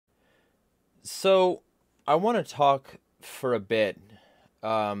So, I want to talk for a bit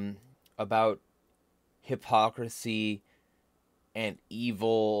about hypocrisy and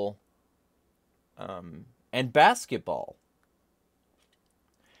evil and basketball.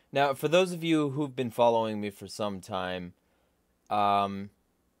 Now, for those of you who've been following me for some time, um,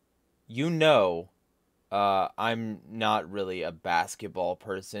 you know I'm not really a basketball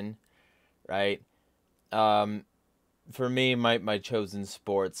person, right? Um, for me, my chosen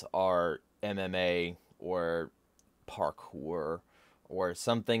sports are MMA or parkour or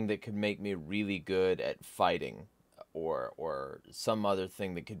something that could make me really good at fighting or some other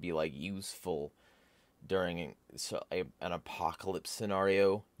thing that could be like useful during an apocalypse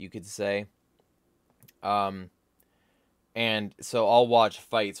scenario, you could say. Um, and so I'll watch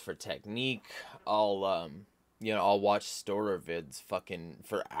fights for technique. I'll watch storer vids fucking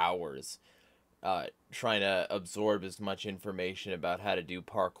for hours, trying to absorb as much information about how to do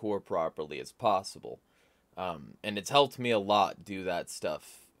parkour properly as possible. And it's helped me a lot do that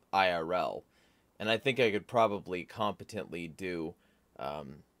stuff IRL. And I think I could probably competently do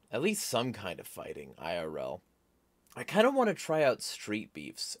at least some kind of fighting IRL. I kind of want to try out street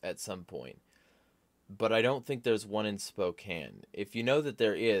beefs at some point, but I don't think there's one in Spokane. If you know that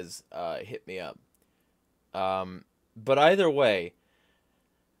there is, hit me up. But either way,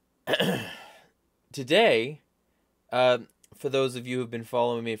 today, for those of you who've been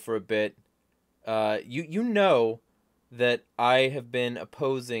following me for a bit, you know that I have been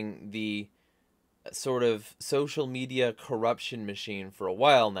opposing the sort of social media corruption machine for a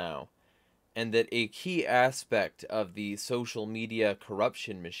while now, and that a key aspect of the social media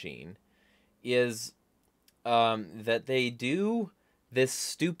corruption machine is that they do this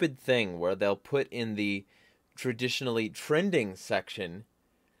stupid thing where they'll put in the traditionally trending section,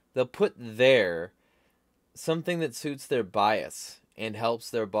 they'll put there something that suits their bias and helps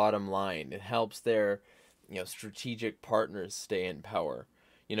their bottom line. It helps their, strategic partners stay in power.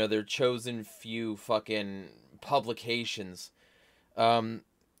 Their chosen few fucking publications that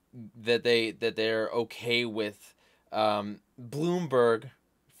they're okay with. Bloomberg,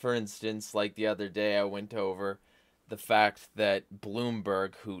 for instance, like the other day I went over the fact that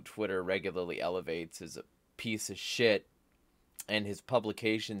Bloomberg, who Twitter regularly elevates, is a piece of shit, and his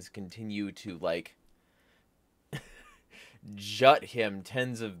publications continue to jut him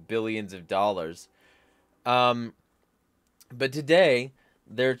tens of billions of dollars. But today,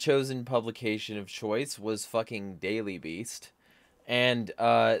 their chosen publication of choice was fucking Daily Beast. And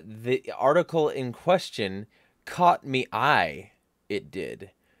the article in question caught me eye. It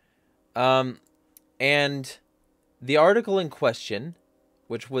did. And the article in question,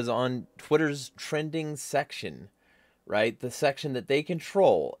 which was on Twitter's trending section, right? The section that they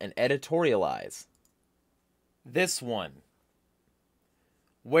control and editorialize. This one,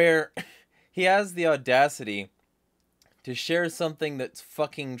 where he has the audacity to share something that's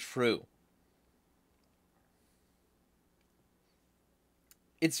fucking true.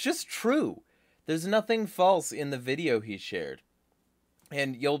 It's just true. There's nothing false in the video he shared.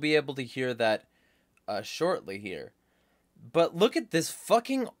 And you'll be able to hear that shortly here. But look at this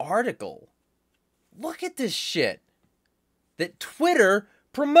fucking article. Look at this shit that Twitter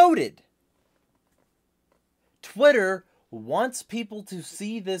promoted. Twitter wants people to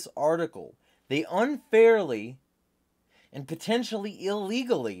see this article. They unfairly and potentially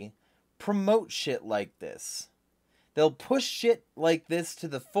illegally promote shit like this. They'll push shit like this to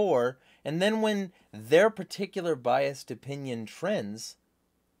the fore, and then when their particular biased opinion trends,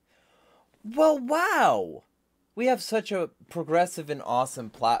 well, wow! We have such a progressive and awesome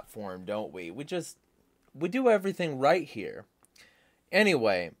platform, don't we? We do everything right here.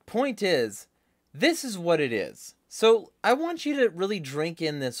 Anyway, point is, this is what it is. So, I want you to really drink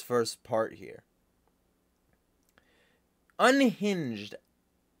in this first part here. Unhinged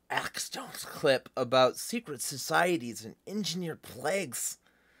Axtons clip about secret societies and engineered plagues.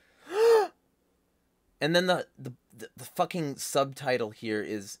 And then the fucking subtitle here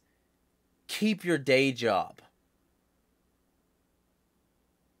is keep your day job.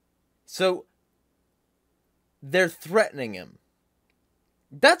 So they're threatening him.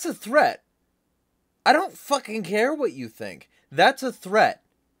 That's a threat. I don't fucking care what you think. That's a threat.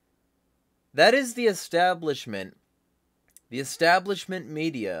 That is the establishment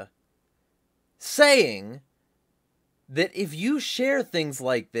media saying that if you share things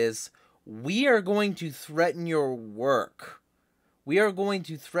like this, we are going to threaten your work. We are going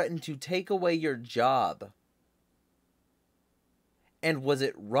to threaten to take away your job. And was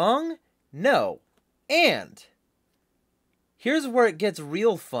it wrong? No. And here's where it gets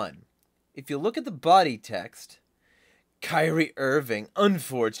real fun. If you look at the body text, Kyrie Irving,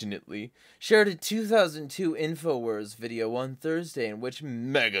 unfortunately, shared a 2002 InfoWars video on Thursday in which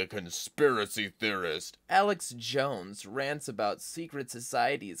mega conspiracy theorist Alex Jones rants about secret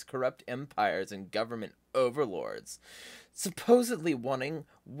societies, corrupt empires, and government overlords, supposedly wanting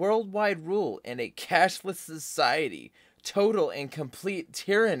worldwide rule and a cashless society, total and complete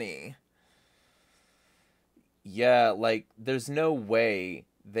tyranny. Yeah, like, there's no way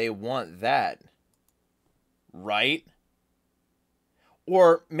they want that, right?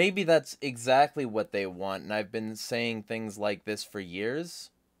 Or maybe that's exactly what they want, and I've been saying things like this for years.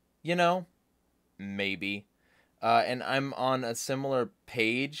 You know? Maybe. And I'm on a similar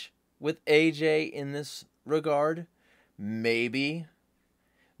page with AJ in this regard. Maybe.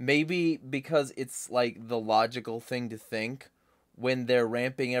 Maybe because it's like the logical thing to think when they're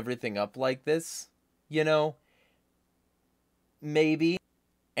ramping everything up like this. You know? Maybe.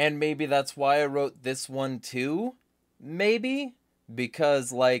 And maybe that's why I wrote this one too. Maybe.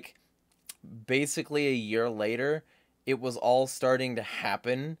 Because, like, basically a year later, it was all starting to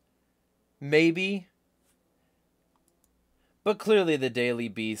happen. Maybe. But clearly the Daily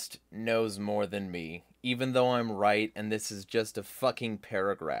Beast knows more than me, even though I'm right and this is just a fucking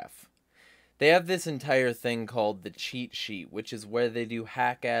paragraph. They have this entire thing called the cheat sheet, which is where they do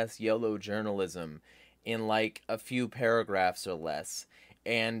hack-ass YOLO journalism in, like, a few paragraphs or less.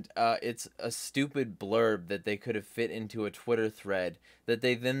 And it's a stupid blurb that they could have fit into a Twitter thread that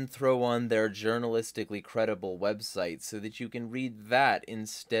they then throw on their journalistically credible website so that you can read that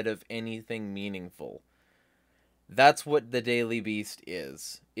instead of anything meaningful. That's what the Daily Beast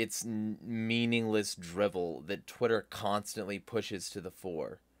is. It's meaningless drivel that Twitter constantly pushes to the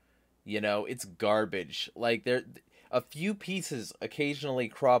fore. You know, it's garbage. Like, a few pieces occasionally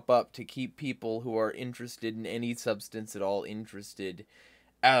crop up to keep people who are interested in any substance at all interested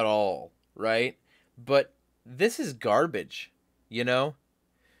at all, right? But this is garbage, you know?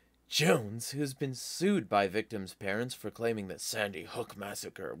 Jones, who's been sued by victims' parents for claiming that Sandy Hook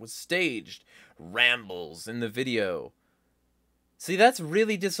massacre was staged, rambles in the video. See, that's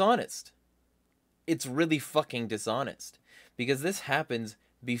really dishonest. It's really fucking dishonest. Because this happens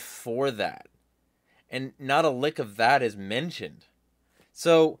before that. And not a lick of that is mentioned.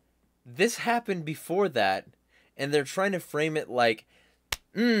 So, this happened before that, and they're trying to frame it like,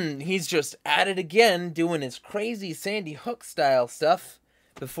 he's just at it again, doing his crazy Sandy Hook style stuff,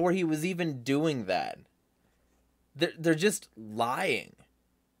 before he was even doing that. They're just lying.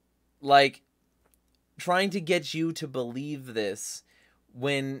 Like, trying to get you to believe this,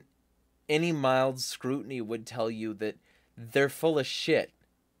 when any mild scrutiny would tell you that they're full of shit,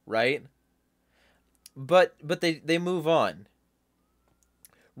 right? But they move on.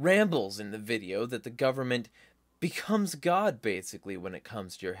 Rambles in the video that the government becomes God, basically, when it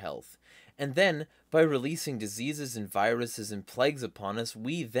comes to your health. And then, by releasing diseases and viruses and plagues upon us,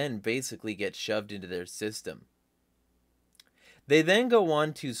 we then basically get shoved into their system. They then go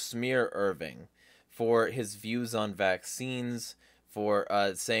on to smear Irving for his views on vaccines, for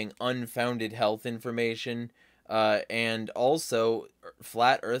saying unfounded health information, and also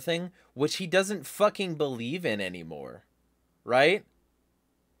flat earthing, which he doesn't fucking believe in anymore, right?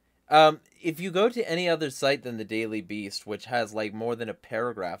 If you go to any other site than the Daily Beast, which has like more than a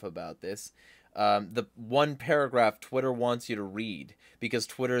paragraph about this, the one paragraph Twitter wants you to read, because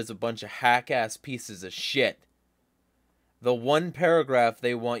Twitter is a bunch of hack-ass pieces of shit. The one paragraph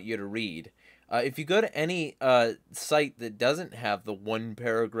they want you to read. If you go to any site that doesn't have the one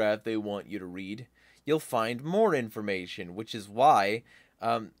paragraph they want you to read, you'll find more information, which is why,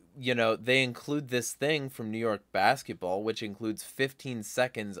 you know, they include this thing from New York basketball, which includes 15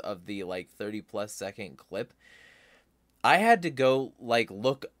 seconds of the, like, 30-plus second clip. I had to go, like,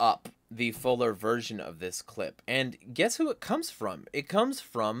 look up the fuller version of this clip, and guess who it comes from? It comes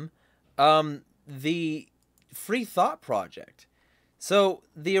from, the Free Thought Project. So,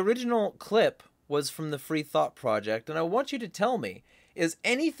 the original clip was from the Free Thought Project, and I want you to tell me, is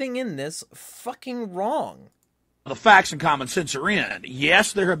anything in this fucking wrong? The facts and common sense are in.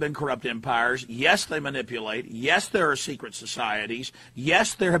 Yes, there have been corrupt empires. Yes, they manipulate. Yes, there are secret societies.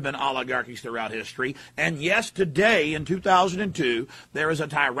 Yes, there have been oligarchies throughout history. And yes, today, in 2002, there is a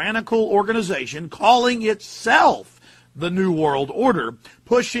tyrannical organization calling itself the New World Order,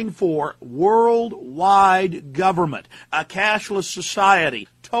 pushing for worldwide government, a cashless society,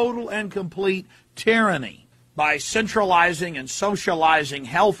 total and complete tyranny. By centralizing and socializing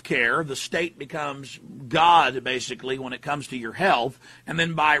health care, the state becomes God, basically, when it comes to your health. And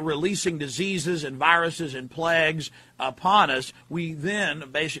then by releasing diseases and viruses and plagues upon us, we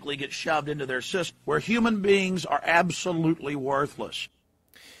then basically get shoved into their system, where human beings are absolutely worthless.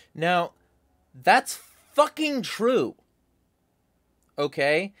 Now, that's fucking true.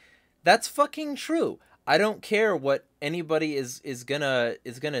 Okay? That's fucking true. I don't care what anybody is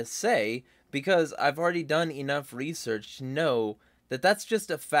gonna say, because I've already done enough research to know that that's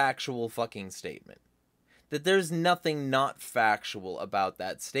just a factual fucking statement. That there's nothing not factual about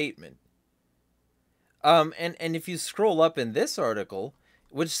that statement. And if you scroll up in this article,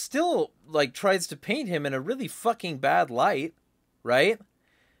 which still, like, tries to paint him in a really fucking bad light, right?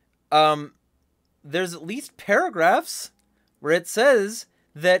 There's at least paragraphs where it says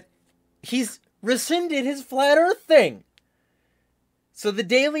that he's rescinded his flat earth thing. So the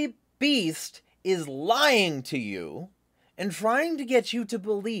Daily Beast is lying to you and trying to get you to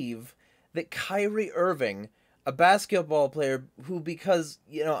believe that Kyrie Irving, a basketball player who, because,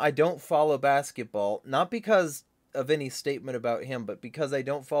 you know, I don't follow basketball, not because of any statement about him, but because I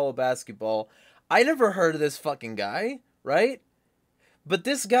don't follow basketball, I never heard of this fucking guy, right? But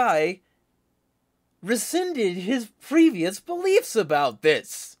this guy rescinded his previous beliefs about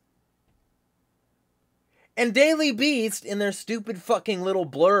this. And Daily Beast, in their stupid fucking little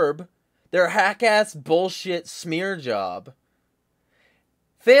blurb, their hack-ass bullshit smear job,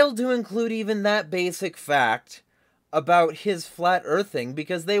 failed to include even that basic fact about his flat earthing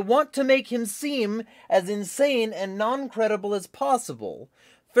because they want to make him seem as insane and non-credible as possible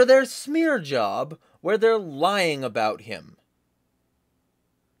for their smear job where they're lying about him.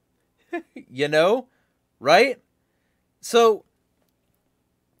 You know? Right? So,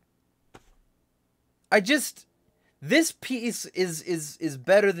 this piece is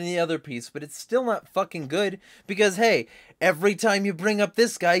better than the other piece, but it's still not fucking good, because, hey, every time you bring up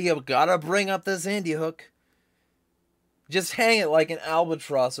this guy, you gotta bring up this Sandy Hook. Just hang it like an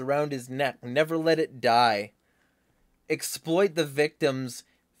albatross around his neck. Never let it die. Exploit the victims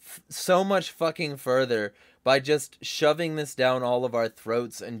so much fucking further by just shoving this down all of our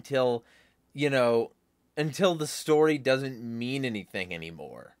throats until, you know, until the story doesn't mean anything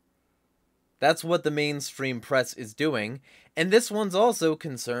anymore. That's what the mainstream press is doing, and this one's also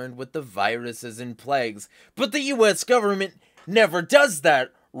concerned with the viruses and plagues. But the US government never does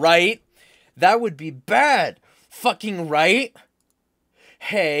that, right? That would be bad, fucking right?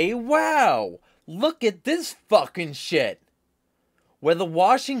 Hey, wow, look at this fucking shit. Where the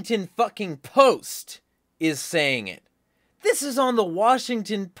Washington fucking Post is saying it. This is on the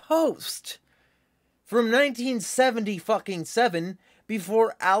Washington Post. From 1970 fucking 7,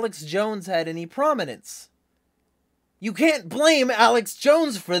 before Alex Jones had any prominence. You can't blame Alex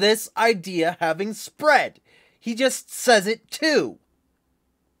Jones for this idea having spread. He just says it too.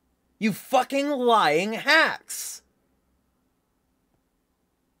 You fucking lying hacks.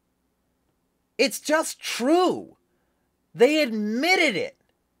 It's just true. They admitted it.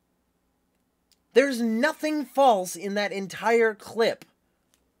 There's nothing false in that entire clip.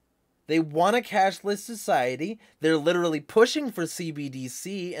 They want a cashless society. They're literally pushing for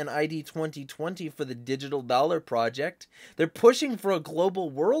CBDC and ID 2020 for the Digital Dollar Project. They're pushing for a global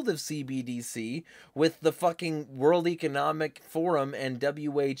world of CBDC with the fucking World Economic Forum and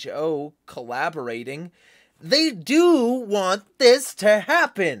WHO collaborating. They do want this to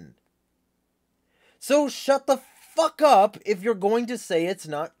happen. So shut the fuck up if you're going to say it's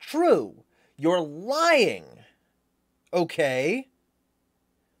not true. You're lying. Okay?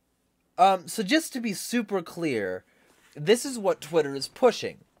 So just to be super clear, this is what Twitter is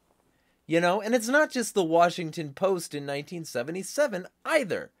pushing. You know, and it's not just the Washington Post in 1977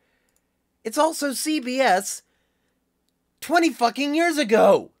 either. It's also CBS 20 fucking years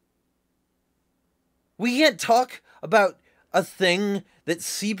ago. We can't talk about a thing that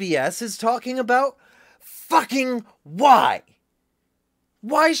CBS is talking about. Fucking why?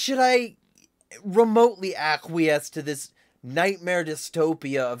 Why should I remotely acquiesce to this nightmare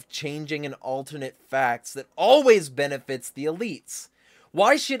dystopia of changing and alternate facts that always benefits the elites?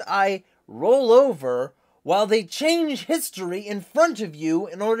 Why should I roll over while they change history in front of you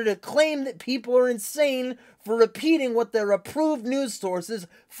in order to claim that people are insane for repeating what their approved news sources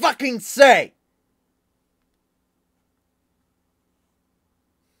fucking say?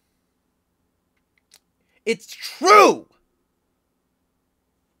 It's true!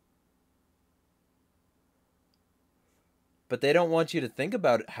 But they don't want you to think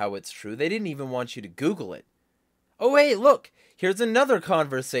about how it's true. They didn't even want you to Google it. Oh, hey, look, here's another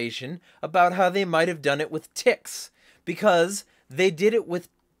conversation about how they might have done it with ticks. Because they did it with,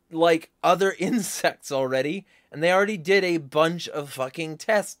 like, other insects already. And they already did a bunch of fucking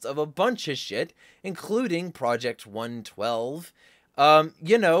tests of a bunch of shit, including Project 112.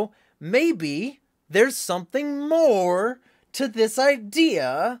 You know, maybe there's something more to this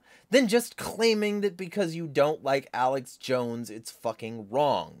idea than just claiming that because you don't like Alex Jones, it's fucking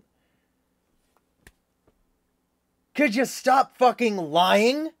wrong. Could you stop fucking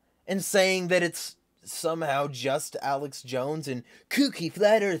lying and saying that it's somehow just Alex Jones and kooky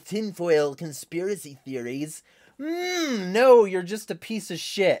flat earth tinfoil conspiracy theories? No, you're just a piece of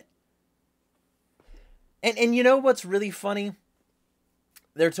shit. And you know what's really funny?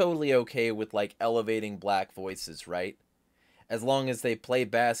 They're totally okay with, like, elevating black voices, right? As long as they play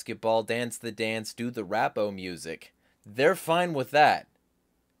basketball, dance the dance, do the rapo music. They're fine with that.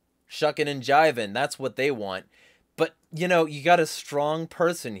 Shuckin' and jivin', that's what they want. But, you know, you got a strong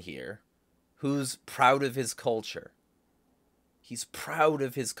person here who's proud of his culture. He's proud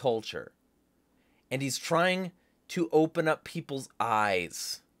of his culture. And he's trying to open up people's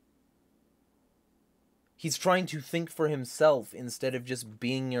eyes. He's trying to think for himself instead of just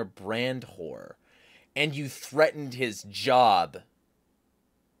being your brand whore. And you threatened his job.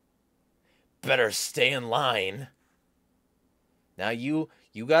 Better stay in line. Now you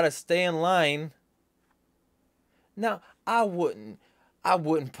gotta stay in line. Now, I wouldn't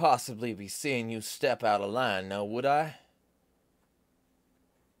possibly be seeing you step out of line, now would I?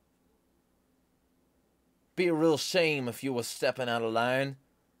 Be a real shame if you were stepping out of line.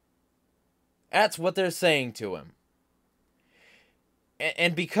 That's what they're saying to him.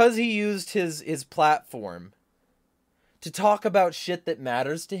 And because he used his platform to talk about shit that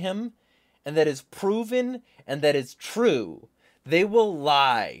matters to him, and that is proven, and that is true, they will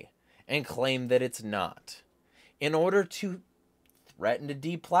lie and claim that it's not, in order to threaten to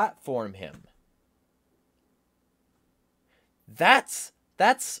deplatform him. That's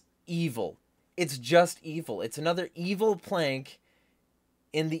evil. It's just evil. It's another evil plank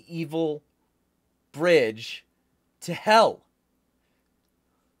in the evil bridge to hell.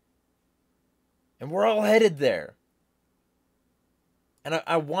 And we're all headed there. And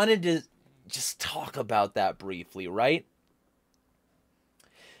I wanted to just talk about that briefly, right?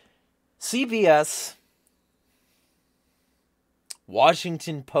 CBS,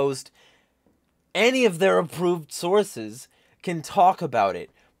 Washington Post, any of their approved sources can talk about it.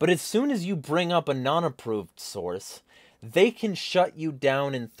 But as soon as you bring up a non-approved source, they can shut you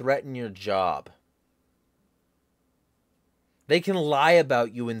down and threaten your job. They can lie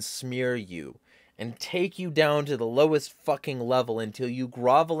about you and smear you and take you down to the lowest fucking level until you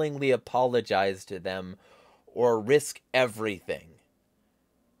grovelingly apologize to them or risk everything.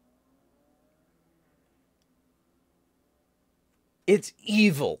 It's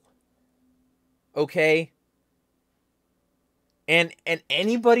evil. Okay? And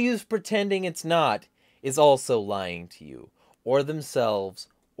anybody who's pretending it's not is also lying to you, or themselves,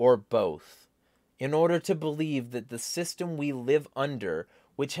 or both, in order to believe that the system we live under,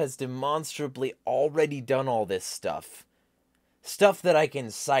 which has demonstrably already done all this stuff that I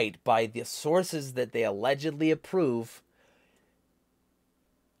can cite by the sources that they allegedly approve,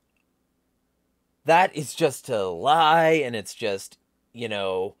 that is just a lie, and it's just, you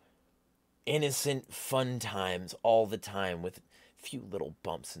know, innocent fun times all the time with few little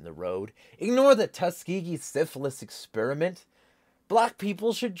bumps in the road. Ignore the Tuskegee syphilis experiment. Black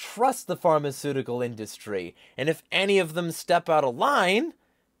people should trust the pharmaceutical industry, and if any of them step out of line,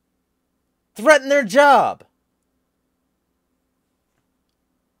 threaten their job.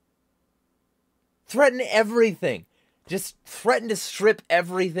 Threaten everything. Just threaten to strip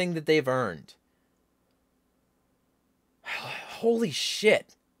everything that they've earned. Holy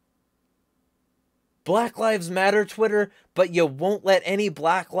shit. Black Lives Matter Twitter, but you won't let any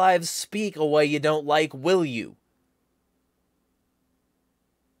Black Lives speak a way you don't like, will you?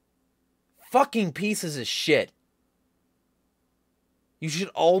 Fucking pieces of shit. You should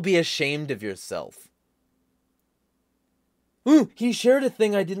all be ashamed of yourself. Ooh, he shared a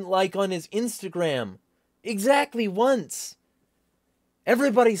thing I didn't like on his Instagram. Exactly once.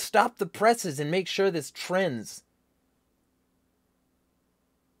 Everybody stop the presses and make sure this trends.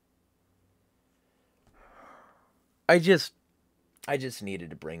 I just needed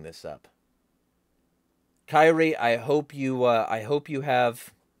to bring this up. Kyrie, I hope you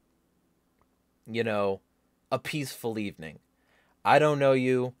have, you know, a peaceful evening. I don't know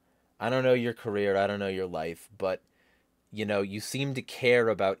you. I don't know your career. I don't know your life. But, you know, you seem to care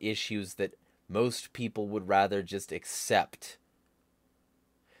about issues that most people would rather just accept.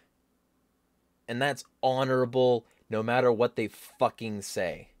 And that's honorable no matter what they fucking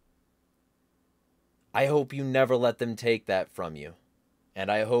say. I hope you never let them take that from you. And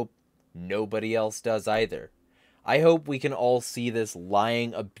I hope nobody else does either. I hope we can all see this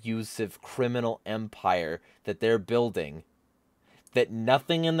lying, abusive, criminal empire that they're building, that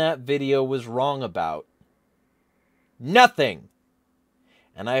nothing in that video was wrong about. Nothing!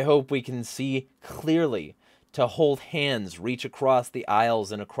 And I hope we can see clearly to hold hands, reach across the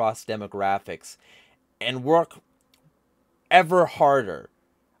aisles and across demographics, and work ever harder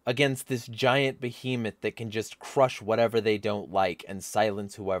against this giant behemoth that can just crush whatever they don't like and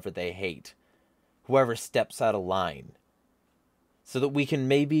silence whoever they hate, whoever steps out of line, so that we can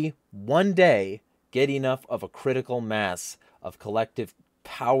maybe one day get enough of a critical mass of collective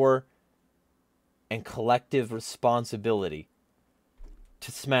power and collective responsibility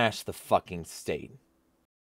to smash the fucking state.